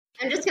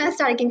I'm just going to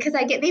start again because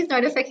I get these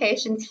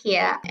notifications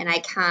here and I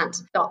can't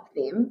stop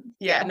them.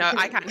 Yeah, no,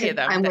 I can't hear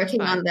them. I'm That's working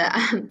fine. on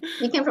the,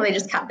 you can probably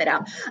just cut that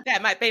out.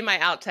 That might be my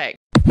outtake.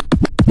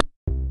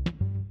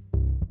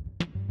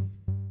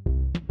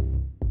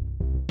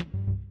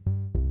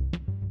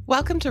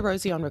 Welcome to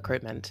Rosie on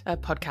Recruitment, a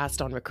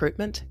podcast on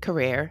recruitment,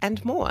 career,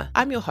 and more.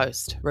 I'm your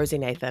host, Rosie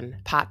Nathan,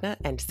 partner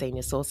and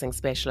senior sourcing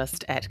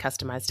specialist at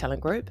Customised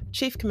Talent Group,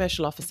 chief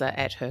commercial officer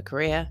at Her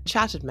Career,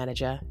 chartered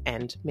manager,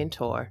 and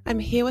mentor. I'm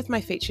here with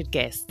my featured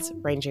guests,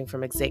 ranging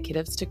from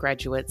executives to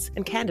graduates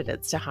and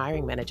candidates to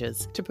hiring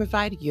managers, to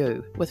provide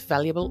you with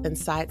valuable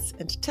insights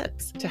and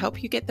tips to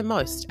help you get the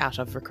most out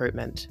of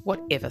recruitment,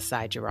 whatever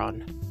side you're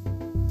on.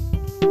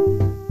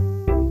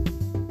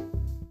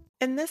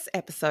 In this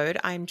episode,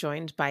 I'm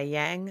joined by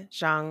Yang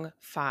Zhang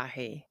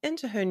Fahy.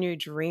 Into her new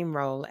dream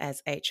role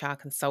as HR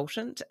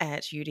consultant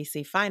at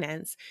UDC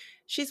Finance,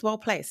 she's well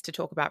placed to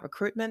talk about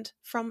recruitment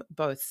from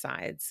both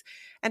sides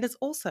and is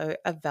also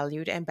a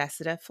valued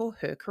ambassador for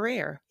Her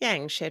Career.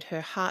 Yang shared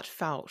her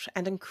heartfelt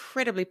and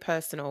incredibly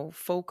personal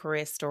full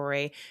career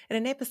story in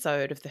an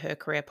episode of the Her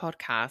Career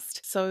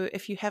podcast, so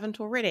if you haven't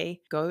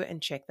already, go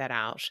and check that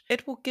out.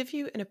 It will give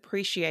you an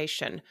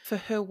appreciation for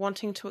her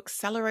wanting to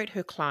accelerate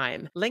her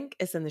climb. Link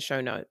is in the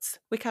show notes.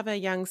 We cover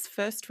Yang's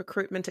first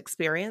recruitment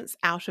experience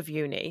out of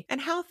uni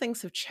and how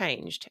things have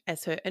changed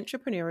as her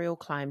entrepreneurial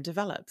climb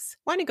develops.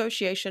 Why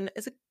negotiation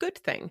is a good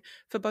thing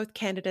for both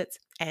candidates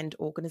and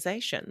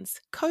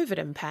organizations, COVID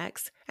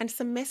impacts, and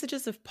some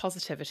messages of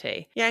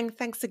positivity. Yang,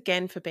 thanks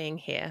again for being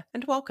here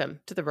and welcome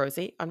to the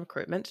Rosie on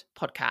Recruitment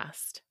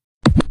podcast.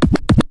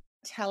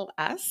 Tell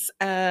us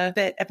a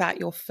bit about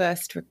your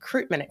first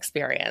recruitment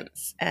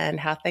experience and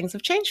how things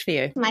have changed for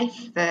you. My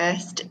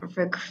first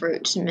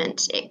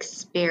recruitment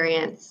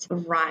experience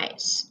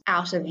right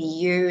out of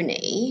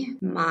uni,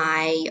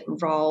 my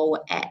role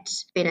at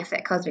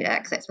Benefit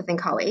Cosmetics, that's within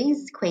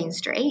Coe's, Queen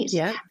Street.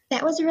 Yeah.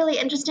 That was a really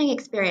interesting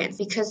experience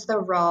because the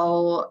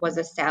role was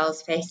a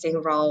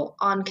sales-facing role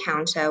on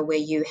counter where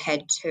you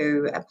had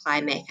to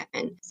apply makeup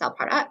and sell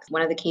products.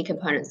 One of the key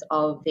components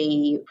of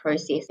the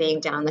process being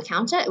done on the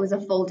counter, it was a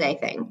full day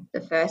thing.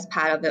 The first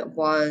part of it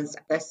was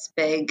this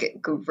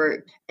big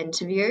group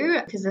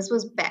interview because this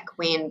was back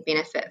when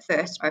Benefit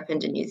first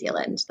opened in New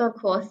Zealand. So of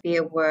course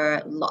there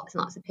were lots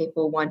and lots of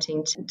people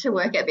wanting to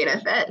work at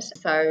Benefit.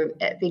 So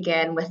it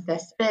began with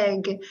this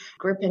big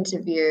group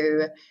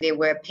interview. There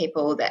were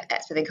people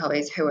that's within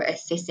Coe's who were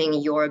assessing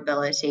your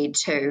ability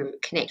to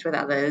connect with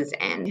others,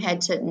 and you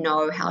had to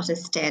know how to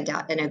stand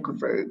out in a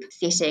group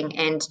setting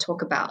and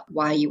talk about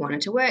why you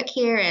wanted to work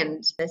here.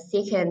 And the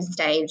second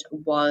stage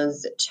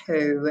was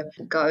to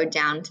go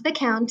down to the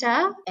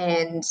counter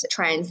and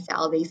try and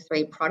sell these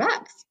 3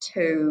 products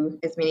to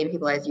as many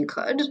people as you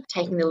could,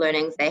 taking the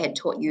learnings they had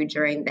taught you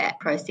during that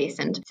process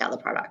and sell the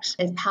product.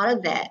 As part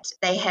of that,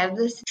 they have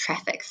this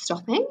traffic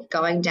stopping,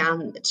 going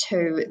down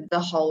to the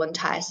whole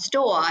entire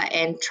store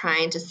and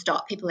trying to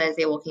stop people as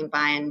they're walking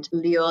by and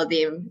lure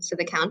them to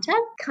the counter.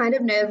 Kind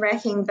of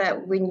nerve-wracking,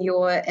 but when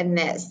you're in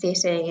that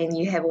setting and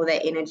you have all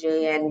that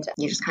energy and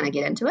you just kind of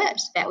get into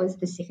it. That was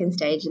the second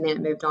stage, and then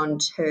it moved on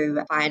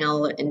to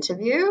final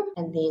interview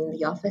and then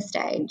the offer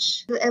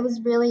stage. It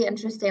was really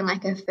interesting,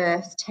 like a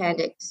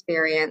first-hand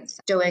experience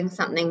doing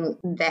something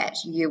that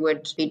you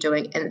would be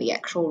doing in the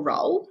actual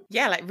role.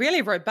 Yeah, like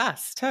really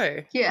robust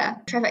too. Yeah.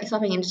 Traffic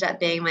stopping ended up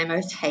being my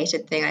most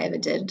hated thing I ever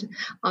did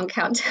on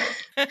counter.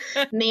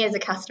 Me as a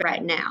customer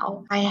right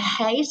now, I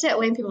hate it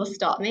when people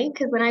stop me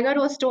because when I go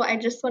to a store, I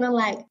just want to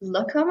like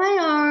look on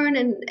my own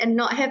and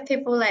not have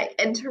people like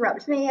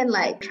interrupt me and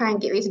like try and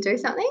get me to do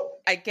something.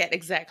 I get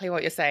exactly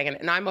what you're saying.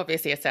 And I'm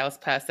obviously a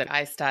salesperson.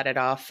 I started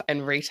off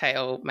in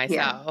retail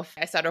myself.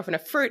 Yeah. I started off in a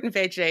fruit and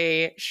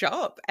veggie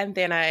shop, and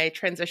then I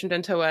transitioned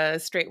into a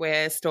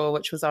streetwear store,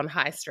 which was on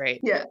High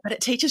Street. Yeah. But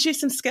it teaches you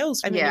some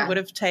skills. I mean, you would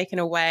have taken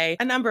away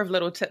a number of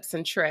little tips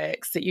and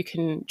tricks that you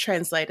can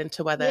translate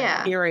into other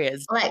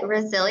areas. Like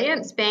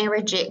resilience, being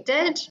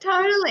rejected,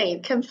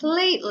 totally,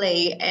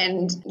 completely.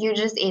 And you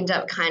just end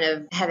up kind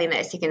of having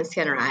that second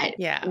skin, right?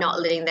 Yeah. Not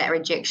letting that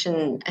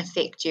rejection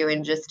affect you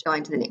and just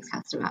going to the next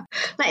customer.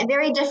 Like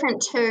very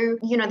different to,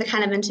 the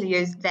kind of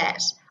interviews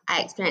that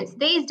I experience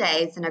these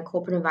days in a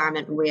corporate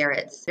environment where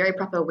it's very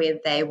proper, where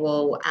they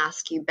will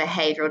ask you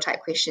behavioral type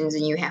questions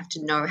and you have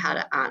to know how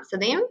to answer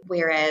them.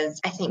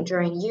 Whereas I think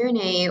during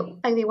uni,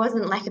 like there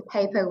wasn't like a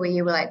paper where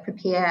you were like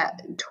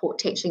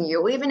teaching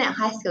you, or even at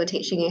high school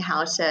teaching you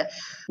how to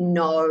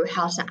know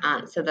how to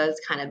answer those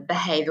kind of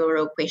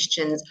behavioral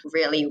questions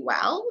really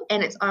well.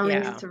 And it's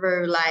only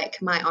through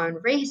like my own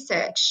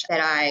research that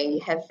I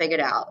have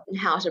figured out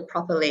how to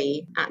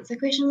properly answer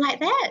questions like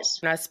that.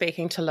 When I was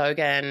speaking to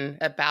Logan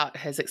about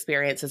his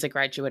experience as a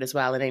graduate as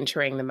well and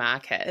entering the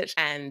market.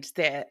 And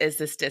there is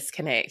this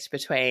disconnect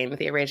between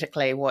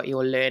theoretically what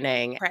you're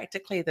learning,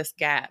 practically this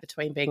gap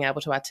between being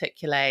able to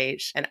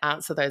articulate and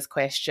answer those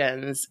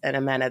questions in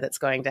a manner that's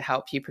going to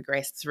help you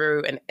progress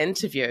through an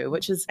interview,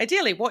 which is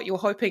ideally what you're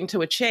hoping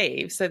to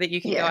achieve so that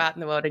you can go out in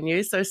the world and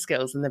use those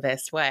skills in the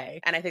best way.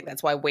 And I think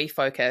that's why we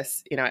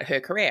focus, at Her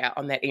Career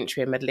on that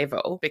entry and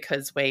mid-level,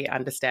 because we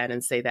understand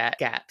and see that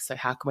gap. So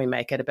how can we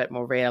make it a bit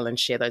more real and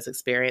share those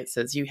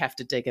experiences? You have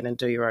to dig in and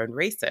do your own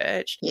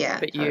research. Yeah,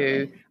 but totally.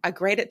 You are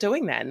great at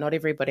doing that. Not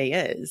everybody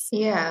is.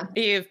 Yeah.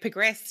 You've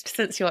progressed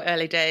since your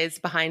early days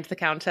behind the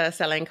counter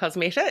selling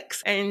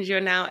cosmetics, and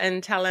you're now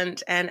in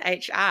talent and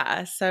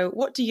HR. So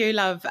what do you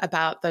love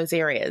about those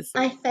areas?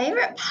 My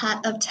favorite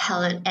part of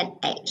talent and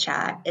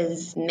HR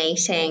is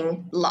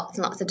meeting lots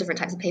and lots of different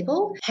types of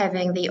people,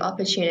 having the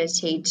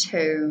opportunity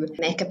to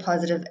make a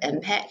positive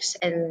impact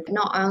in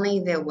not only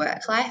their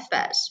work life,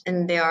 but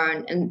in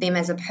them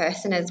as a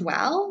person as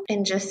well,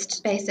 and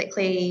just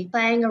basically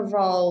playing a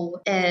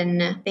role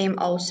in them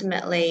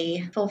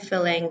ultimately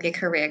fulfilling their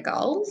career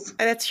goals.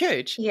 Oh, that's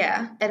huge.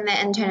 Yeah, and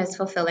that in turn is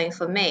fulfilling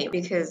for me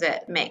because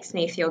it makes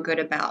me feel good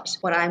about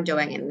what I'm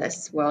doing in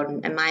this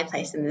world and my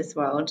place in this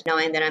world,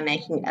 knowing that I'm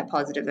making a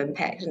positive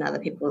impact in other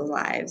people's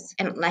lives.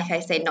 And like I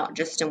say, not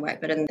just in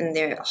work, but in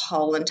their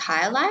whole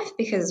entire life,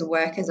 because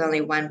work is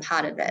only one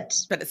part of it.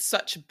 But it's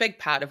such a big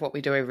part of what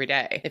we do every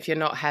day. If you're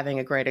not having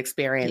a great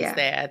experience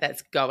there,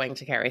 that's going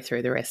to carry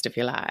through the rest of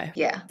your life.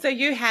 Yeah. So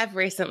you have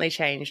recently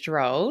changed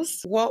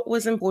roles. What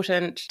was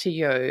important to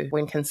you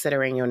when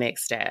considering your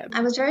next step?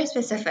 I was very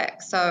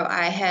specific. So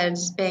I had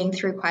been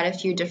through quite a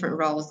few different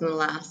roles in the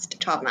last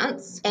 12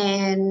 months,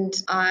 and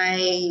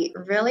I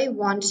really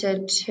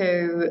wanted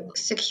to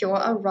secure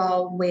a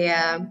role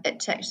where it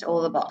ticked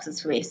all the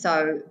boxes for me.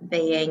 So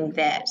being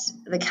that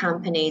the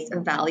company's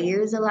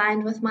values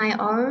aligned with my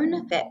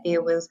own, that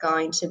there was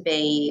going to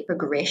be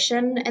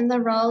progression in the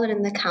role and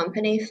in the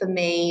company for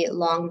me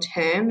long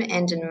term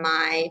and in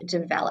my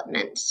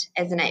development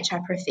as an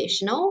HR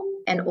professional,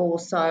 and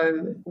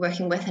also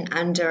working with and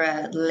under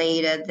a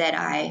leader that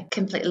I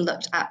completely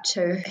looked up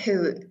to,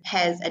 who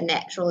has a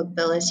natural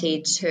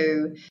ability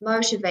to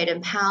motivate,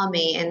 empower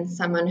me, and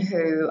someone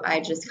who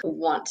I just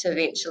want to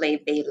eventually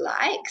be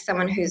like,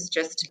 someone who's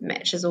just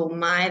matches all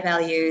my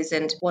values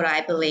and what I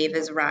believe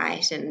is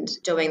right and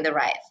doing the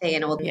right thing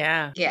and all.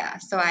 Yeah.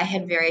 So I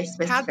had very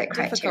specific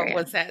criteria. How difficult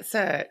was that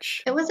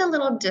search? It was a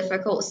little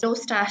difficult. It all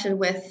started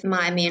with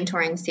my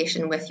mentoring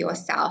session with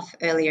yourself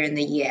earlier in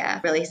the year,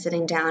 really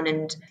sitting down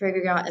and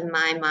figuring out in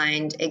my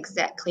mind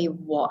exactly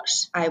what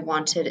I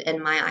wanted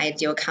in my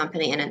ideal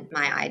company and in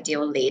my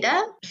ideal leader.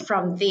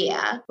 From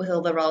there, with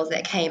all the roles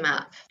that came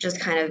up, just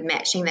kind of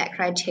matching that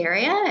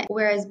criteria.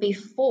 Whereas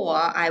before,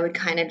 I would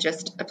kind of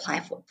just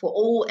apply for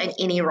all and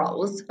any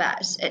roles,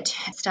 but it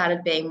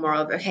started being more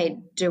of, okay,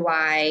 do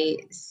I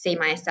see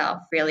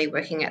myself really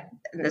working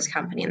in this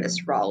company, in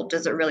this role?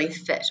 Does it really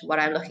fit what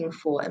I'm looking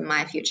for in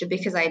my future?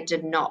 Because I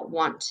did not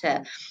want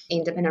to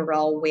end up in a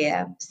role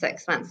where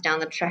 6 months down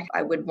the track,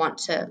 I would want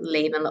to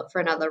leave and look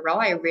for another role.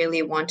 I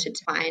really wanted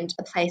to find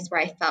a place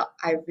where I felt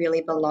I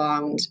really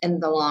belonged in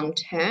the long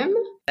term.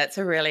 That's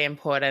a really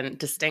important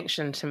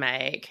distinction to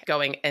make.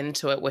 Going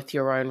into it with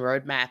your own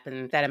roadmap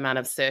and that amount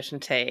of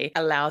certainty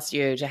allows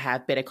you to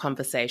have better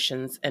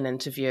conversations in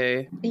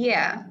interview.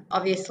 Yeah,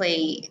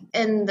 obviously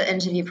in the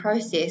interview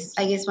process,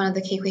 I guess one of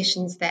the key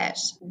questions that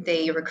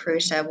the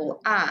recruiter will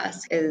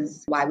ask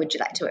is, why would you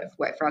like to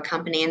work for our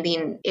company? And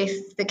then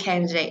if the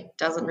candidate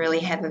doesn't really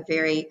have a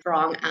very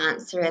strong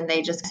answer and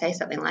they just say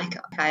something like,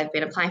 I've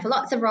been applying for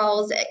lots of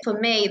roles, for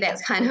me,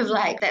 that's kind of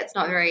like, that's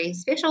not very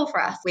special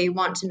for us. We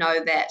want to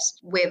know that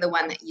we're the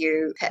one that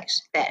you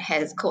picked that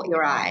has caught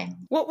your eye.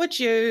 What would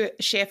you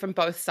share from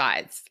both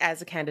sides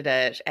as a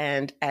candidate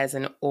and as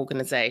an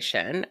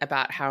organisation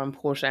about how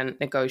important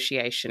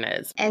negotiation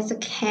is? As a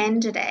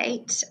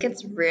candidate,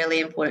 it's really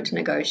important to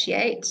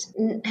negotiate.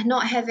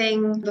 Not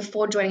having,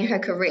 before joining Her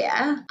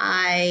Career,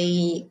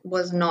 I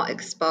was not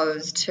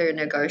exposed to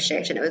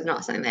negotiation. It was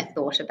not something I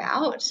thought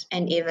about.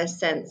 And ever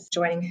since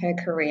joining Her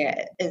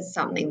Career is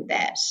something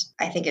that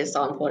I think is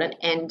so important.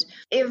 And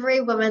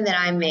every woman that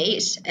I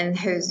meet and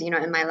who's,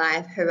 in my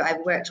life, who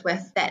I've worked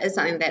with, that is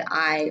something that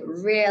I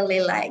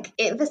really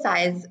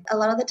emphasize. A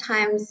lot of the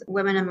times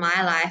women in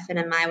my life and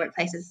in my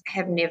workplaces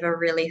have never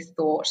really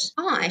thought,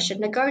 I should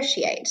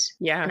negotiate.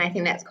 Yeah. And I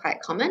think that's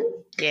quite common.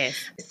 Yes.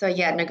 So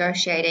yeah,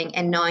 negotiating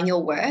and knowing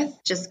your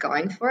worth, just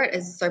going for it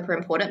is super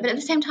important. But at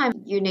the same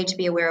time, you need to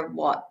be aware of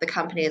what the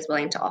company is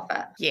willing to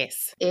offer.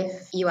 Yes.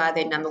 If you are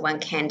their number one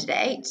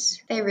candidate,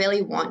 they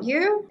really want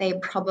you, they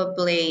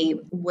probably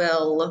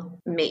will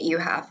meet you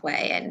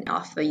halfway and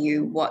offer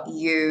you what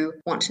you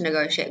want to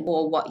negotiate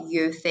or what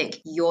you think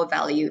your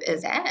value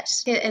is at.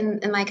 In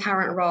my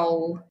current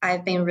role,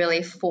 I've been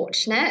really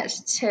fortunate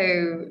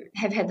to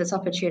have had this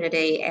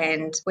opportunity,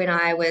 and when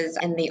I was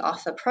in the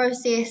offer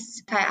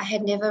process, I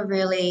had never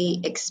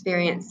really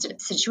experienced a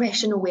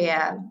situation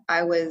where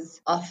I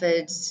was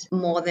offered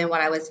more than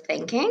what I was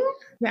thinking.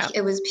 Yeah.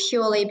 It was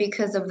purely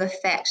because of the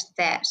fact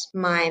that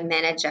my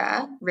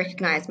manager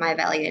recognized my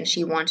value and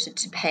she wanted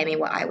to pay me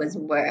what I was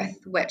worth,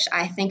 which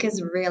I think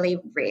is really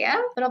rare.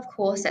 But of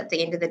course, at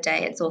the end of the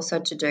day, it's also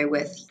to do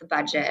with the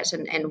budget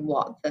and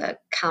what the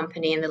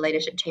company and the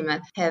leadership team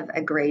have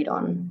agreed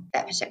on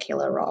that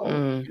particular role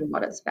and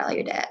what it's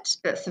valued at.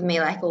 But for me,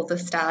 like, all the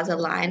stars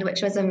aligned,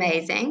 which was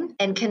amazing.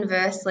 And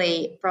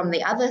conversely, from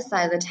the other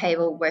side of the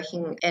table,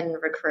 working in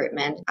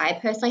recruitment, I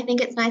personally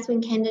think it's nice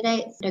when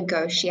candidates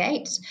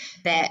negotiate.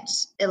 That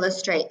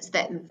illustrates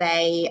that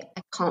they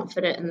are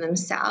confident in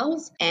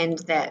themselves and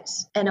that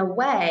in a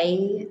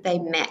way they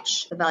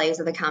match the values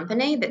of the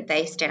company, that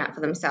they stand up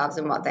for themselves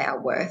and what they are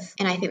worth.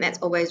 And I think that's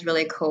always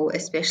really cool,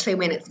 especially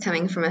when it's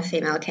coming from a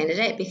female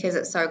candidate, because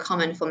it's so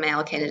common for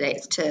male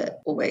candidates to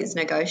always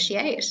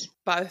negotiate.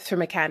 Both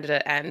from a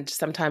candidate and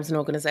sometimes an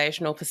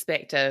organizational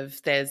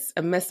perspective, there's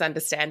a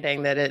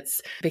misunderstanding that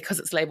it's because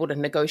it's labeled a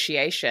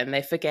negotiation,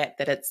 they forget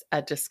that it's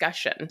a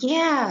discussion.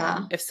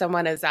 Yeah. If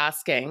someone is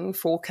asking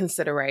for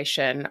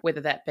consideration,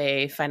 whether that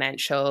be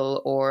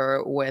financial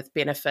or with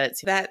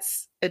benefits,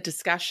 that's a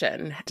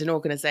discussion. An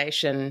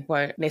organization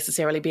won't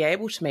necessarily be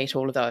able to meet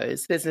all of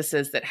those.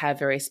 Businesses that have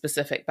very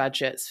specific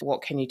budgets,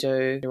 what can you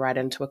do to write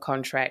into a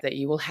contract that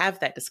you will have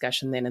that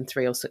discussion then in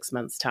 3 or 6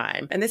 months'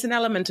 time? And there's an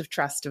element of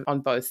trust on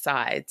both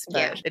sides,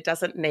 but it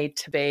doesn't need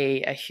to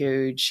be a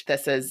huge,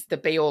 this is the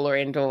be all or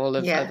end all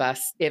of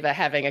us ever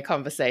having a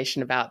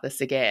conversation about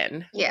this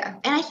again. Yeah.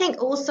 And I think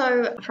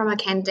also from a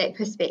candidate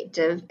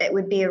perspective, it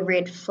would be a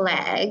red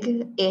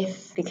flag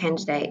if the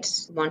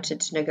candidate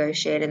wanted to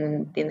negotiate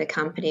and then the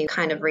company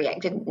kind of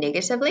reacted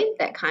negatively.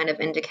 That kind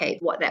of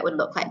indicates what that would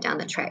look like down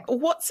the track.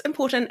 What's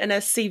important in a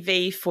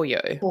CV for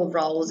you? For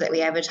roles that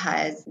we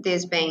advertise,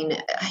 there's been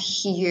a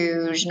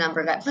huge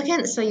number of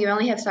applicants, so you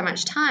only have so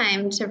much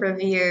time to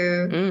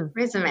review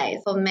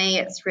resumes. For me,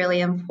 it's really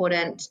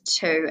important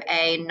to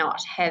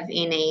not have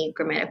any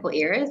grammatical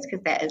errors,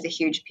 because that is a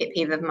huge pet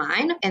peeve of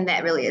mine, and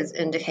that really is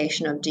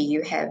indication of, do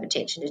you have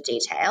attention to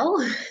detail?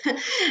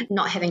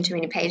 Not having too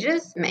many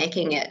pages,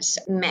 making it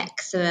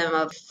maximum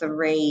of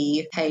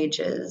 3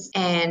 pages,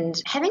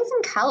 and having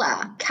some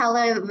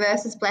color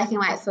versus black and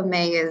white for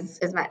me is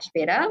much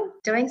better.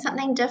 Doing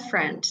something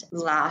different.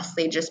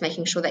 Lastly, just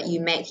making sure that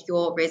you make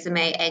your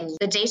resume and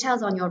the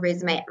details on your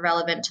resume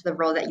relevant to the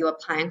role that you're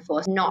applying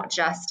for, not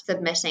just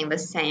submitting the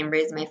same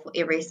resume for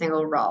every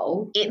single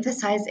role.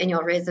 Emphasize in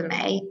your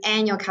resume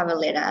and your cover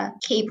letter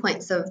key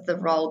points of the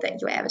role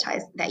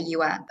that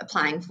you are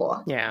applying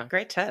for. Yeah,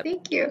 great tip.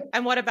 Thank you.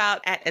 And what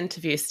about at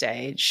interview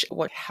stage?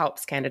 What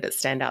helps candidates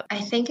stand out?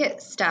 I think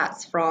it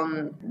starts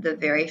from the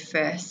very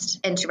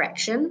first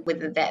interaction,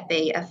 whether that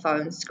be a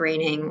phone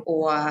screening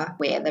or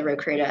where the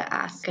recruiter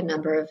asks a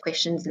number of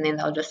questions and then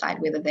they'll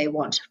decide whether they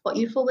want to put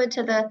you forward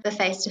to the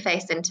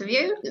face-to-face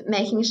interview.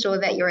 Making sure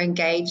that you're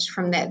engaged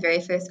from that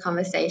very first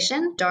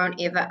conversation.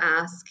 Don't ever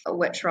ask,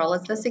 which role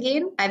is this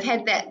again? I've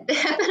had that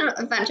happen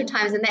a bunch of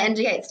times, and that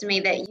indicates to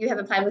me that you have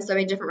applied for so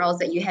many different roles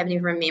that you haven't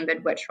even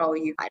remembered which role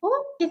you applied for.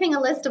 Keeping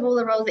a list of all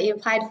the roles that you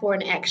applied for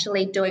and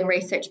actually doing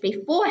research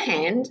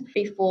beforehand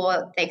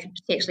before they could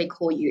potentially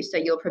call you, so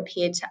you're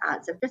prepared to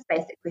answer just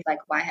basically like,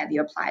 why have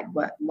you applied?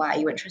 Why are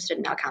you interested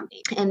in our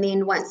company? And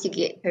then once you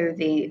get to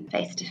the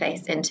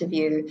face-to-face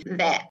interview,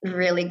 that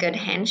really good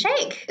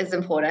handshake is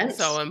important.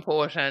 So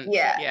important.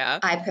 Yeah.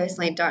 I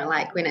personally don't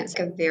like when it's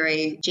a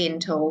very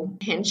gentle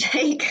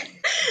handshake.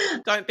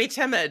 Don't be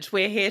timid.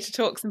 We're here to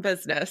talk some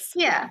business.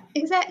 Yeah,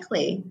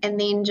 exactly. And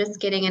then just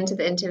getting into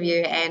the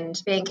interview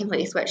and being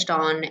completely switched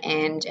on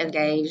and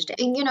engaged.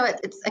 And,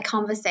 it's a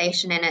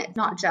conversation, and it's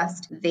not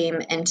just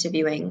them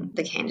interviewing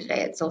the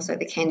candidate. It's also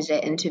the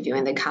candidate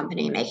interviewing the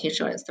company, making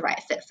sure it's the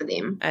right fit for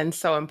them. And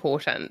so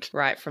important,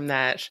 right from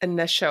that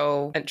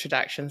initial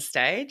introduction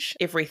stage.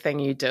 Everything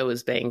you do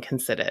is being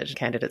considered.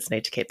 Candidates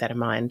need to keep that in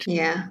mind.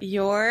 Yeah.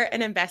 You're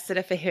an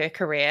ambassador for Her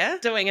Career,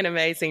 doing an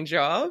amazing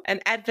job,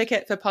 an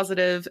advocate for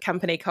positive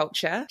company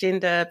culture,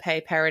 gender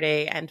pay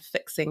parity, and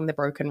fixing the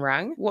broken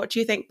rung. What do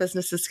you think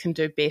businesses can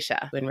do better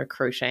when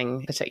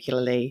recruiting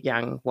particularly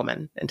young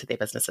women into their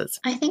businesses?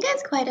 I think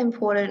it's quite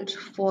important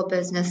for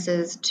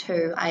businesses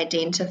to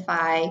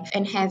identify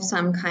and have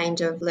some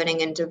kind of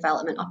learning and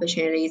development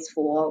opportunities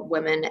for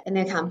women in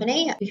their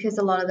company, because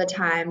a lot of the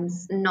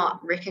times not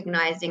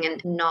recognizing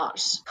and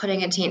not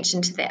putting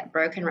attention to that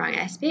broken rung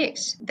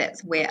aspect,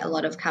 that's where a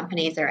lot of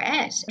companies are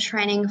at.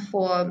 Training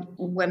for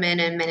women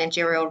in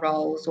managerial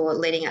roles or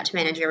leading up to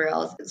managerial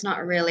roles, it's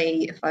not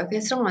really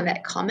focused on or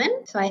that common.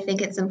 So I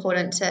think it's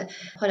important to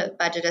put a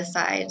budget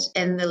aside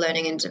in the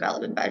learning and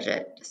development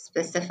budget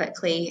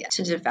specifically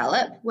to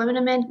develop women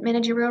in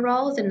managerial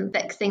roles and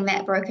fixing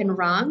that broken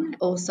rung.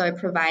 Also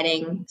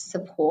providing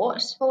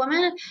support for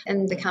women.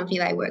 In the company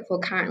that I work for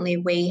currently,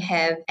 we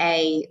have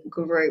a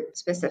group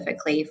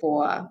specifically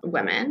for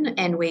women,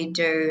 and we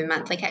do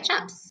monthly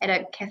catch-ups at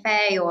a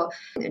cafe or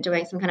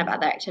doing some kind of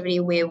other activity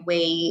where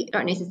we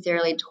don't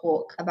necessarily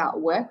talk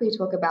about work. We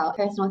talk about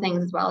personal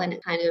things as well, and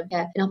it kind of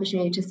an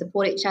opportunity to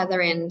support each other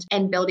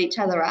and build each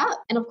other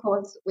up. And of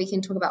course, we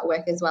can talk about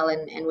work as well,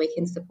 and we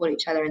can support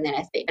each other in that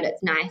aspect. But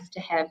it's nice to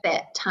have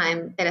that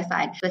time set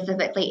aside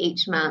specifically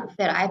each month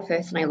that I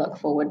personally look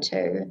forward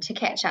to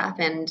catch up.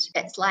 And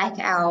it's like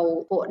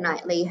our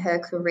fortnightly Her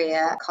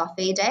Career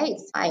coffee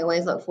dates. I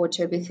always look forward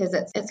to, because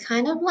it's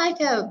kind of like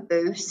a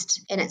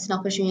boost, and it's an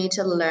opportunity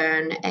to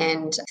learn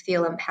and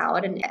feel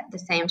empowered, and at the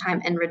same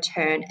time in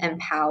return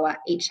empower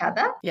each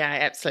other. Yeah, I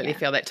absolutely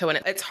feel that too.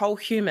 And it's whole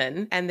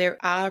human, and there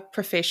are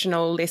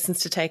professional lessons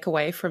to take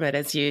away from it,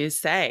 as you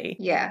say.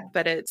 Yeah.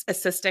 But it's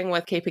assisting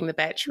with keeping the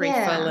battery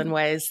full in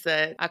ways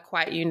that are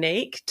quite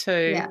unique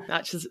to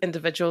us as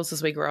individuals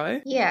as we grow.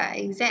 Yeah,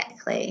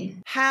 exactly.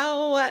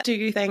 How do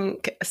you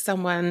think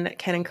someone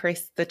can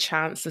increase the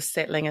chance of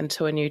settling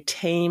into a new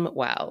team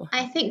well?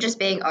 I think just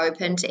being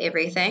open to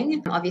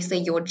everything. Obviously,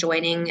 you're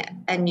joining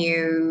a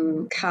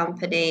new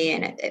company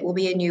and it will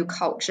be a new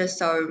culture.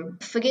 So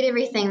forget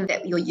everything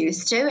that you're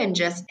used to and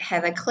just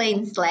have a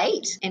clean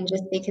slate and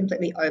just be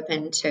completely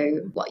open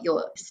to what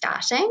you're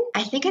starting.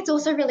 I think it's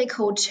also really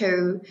cool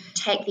to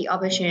take the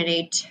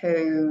opportunity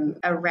to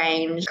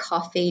arrange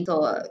coffees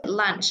or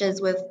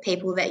lunches with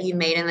people that you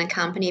meet in the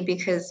company,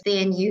 because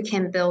then you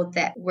can build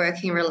that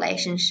working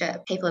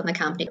relationship. People in the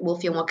company will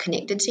feel more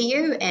connected to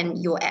you,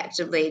 and you're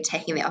actively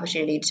taking the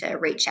opportunity to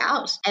reach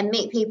out and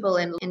meet people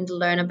and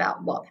learn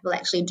about what people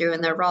actually do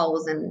in their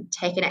roles and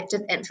take an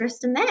active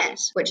interest in that,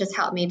 which has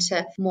helped me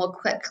to more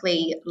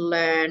quickly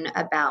learn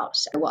about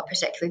what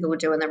particular people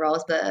do in the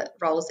roles. The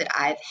roles that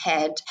I've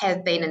had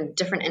have been in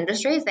different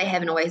industries. They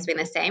haven't always been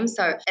the same.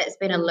 So it's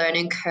been a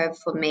learning curve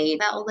for me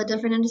about all the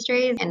different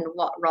industries and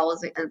what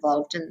roles are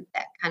involved in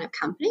that kind of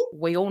company.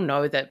 We all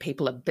know that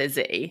people are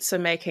busy. So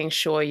making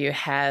sure you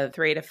have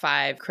 3 to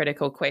 5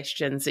 critical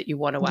questions that you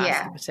want to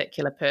ask a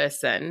particular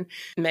person,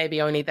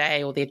 maybe only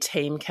they or their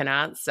team can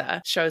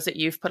answer, shows that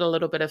you've put a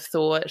little bit of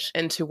thought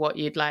into what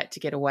you'd like to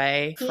get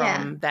away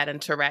from that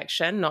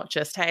interaction, not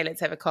just, hey,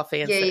 let's have a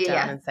coffee and sit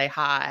down and say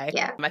hi.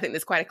 I think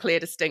there's quite a clear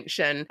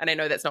distinction, and I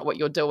know that's not what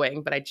you're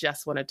doing, but I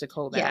just wanted to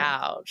call that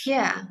out.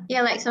 Yeah,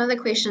 like some of the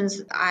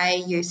questions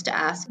I used to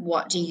ask: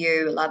 what do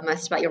you love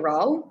most about your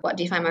role? What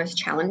do you find most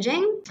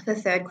challenging? The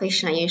third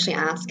question I usually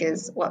ask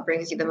is, what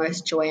brings you the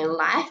most joy in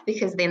life?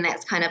 Because then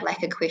that's kind of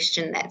like a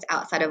question that's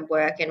outside of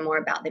work and more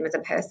about them as a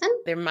person.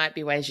 There might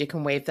be ways you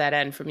can weave that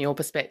in from your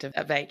perspective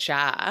of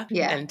HR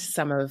into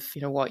some of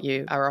what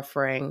you are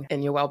offering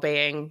in your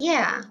wellbeing.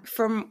 Yeah.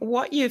 From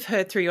what you've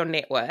heard through your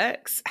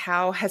networks,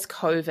 how has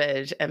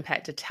COVID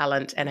impacted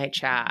talent and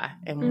HR,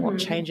 and what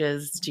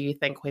changes do you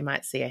think we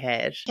might see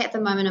ahead? At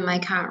the moment in my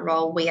current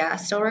role, we are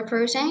still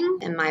recruiting.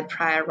 In my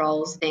prior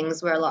roles,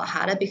 things were a lot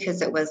harder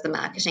because it was the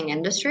marketing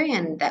industry,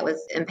 and that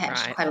was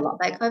impacted quite a lot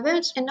by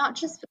COVID. And not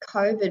just for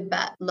COVID,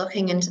 but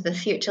looking into the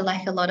future,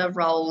 like a lot of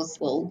roles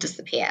will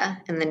disappear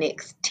in the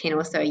next 10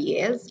 or so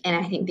years. And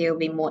I think there will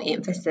be more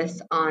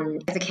emphasis on,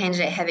 as a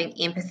candidate, having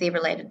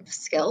empathy-related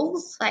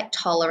skills like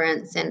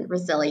tolerance and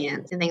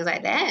resilience and things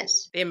like that.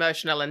 The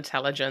emotional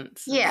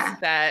intelligence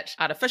that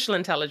artificial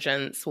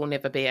intelligence will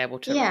never be able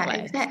to replace. Yeah,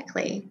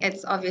 exactly.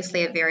 It's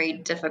obviously a very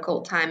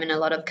difficult time in a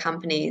lot of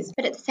companies,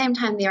 but at the same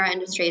time, there are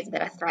industries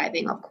that are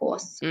thriving, of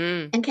course,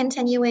 and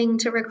continuing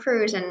to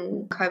recruit,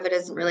 and COVID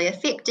isn't really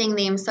affecting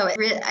them. So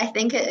I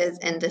think it is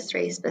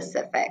industry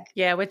specific.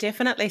 Yeah, we're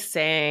definitely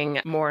seeing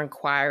more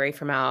inquiry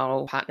from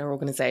our partner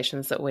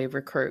organizations that we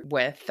recruit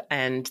with,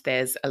 and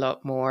there's a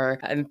lot more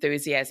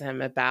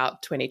enthusiasm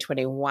about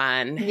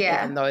 2021,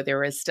 even though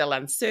there is still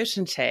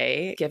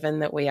uncertainty, given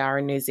that we are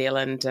in New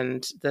Zealand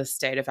and the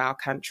state of our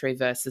country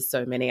versus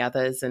so many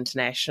others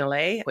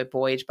internationally. We're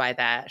buoyed by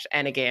that.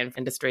 And again,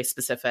 industry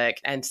specific,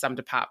 and some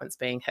departments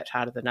being hit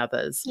harder than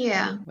others.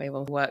 Yeah. We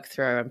will work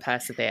through and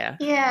persevere.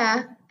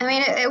 Yeah. I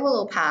mean, it will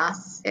all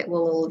pass. It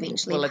will all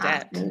eventually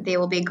pass. Adapt. And there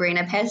will be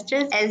greener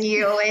pastures, as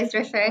you always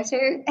refer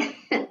to.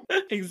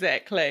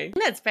 Exactly.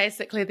 That's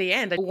basically the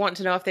end. I want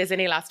to know if there's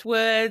any last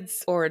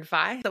words or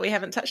advice that we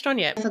haven't touched on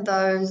yet. For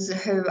those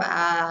who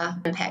are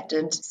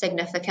impacted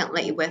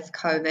significantly with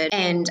COVID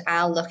and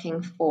are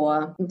looking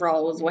for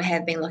roles or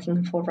have been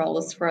looking for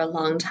roles for a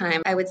long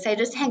time, I would say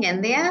just hang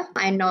in there.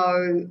 I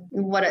know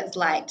what it's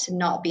like to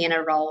not be in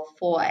a role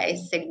for a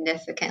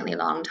significantly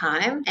long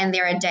time. And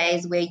there are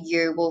days where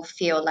you will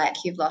feel like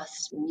you've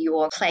lost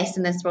your place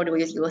in this world or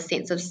your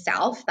sense of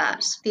self,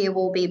 but there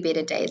will be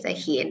better days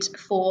ahead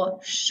for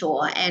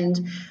sure.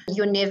 And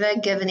you're never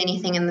given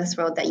anything in this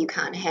world that you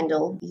can't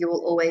handle. You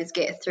will always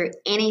get through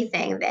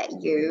anything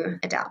that you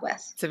are dealt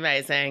with. It's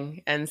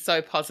amazing and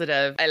so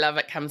positive. I love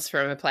it comes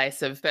from a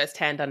place of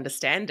first-hand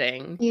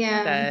understanding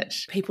that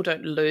people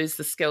don't lose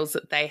the skills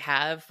that they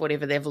have,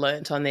 whatever they've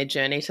learnt on their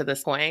journey to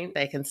this point,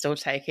 they can still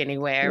take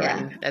anywhere.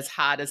 And as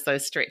hard as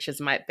those stretches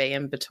might be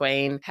in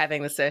between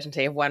having the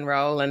certainty of one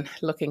role and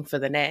looking for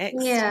the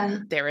next,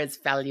 there is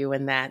value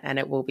in that, and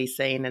it will be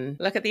seen. And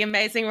look at the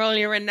amazing role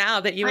you're in now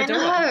that you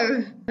adore.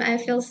 know. I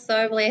feel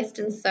so blessed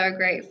and so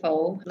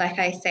grateful. Like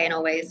I say and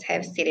always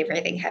have said,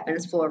 everything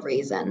happens for a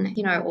reason.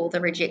 You know, all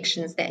the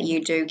rejections that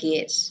you do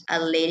get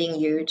are leading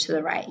you to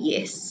the right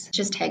yes.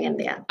 Just hang in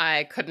there.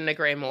 I couldn't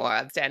agree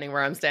more. Standing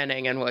where I'm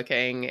standing and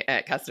working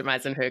at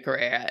Customising Her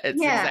Career,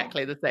 it's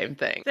exactly the same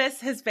thing.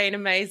 This has been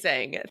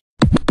amazing.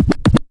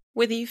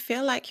 Whether you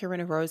feel like you're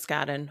in a rose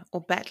garden or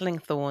battling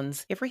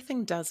thorns,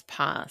 everything does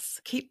pass.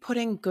 Keep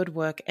putting good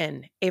work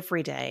in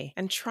every day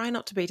and try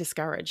not to be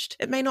discouraged.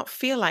 It may not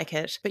feel like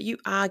it, but you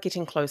are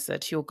getting closer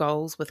to your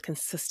goals with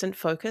consistent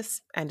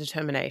focus and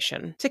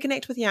determination. To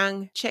connect with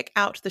Yang, check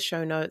out the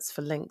show notes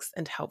for links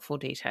and helpful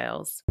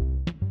details.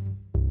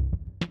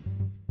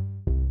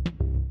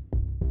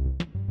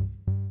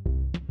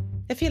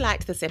 If you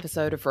liked this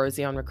episode of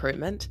Rosie on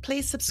Recruitment,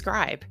 please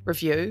subscribe,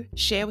 review,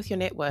 share with your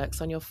networks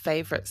on your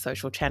favourite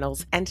social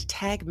channels, and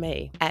tag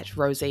me at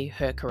Rosie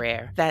Her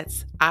Career.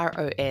 That's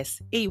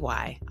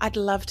ROSEY. I'd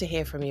love to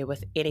hear from you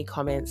with any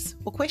comments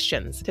or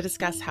questions to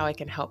discuss how I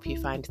can help you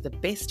find the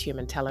best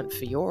human talent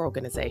for your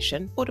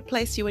organisation or to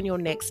place you in your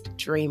next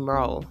dream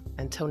role.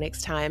 Until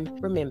next time,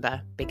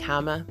 remember, be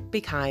calmer, be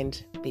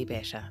kind, be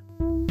better.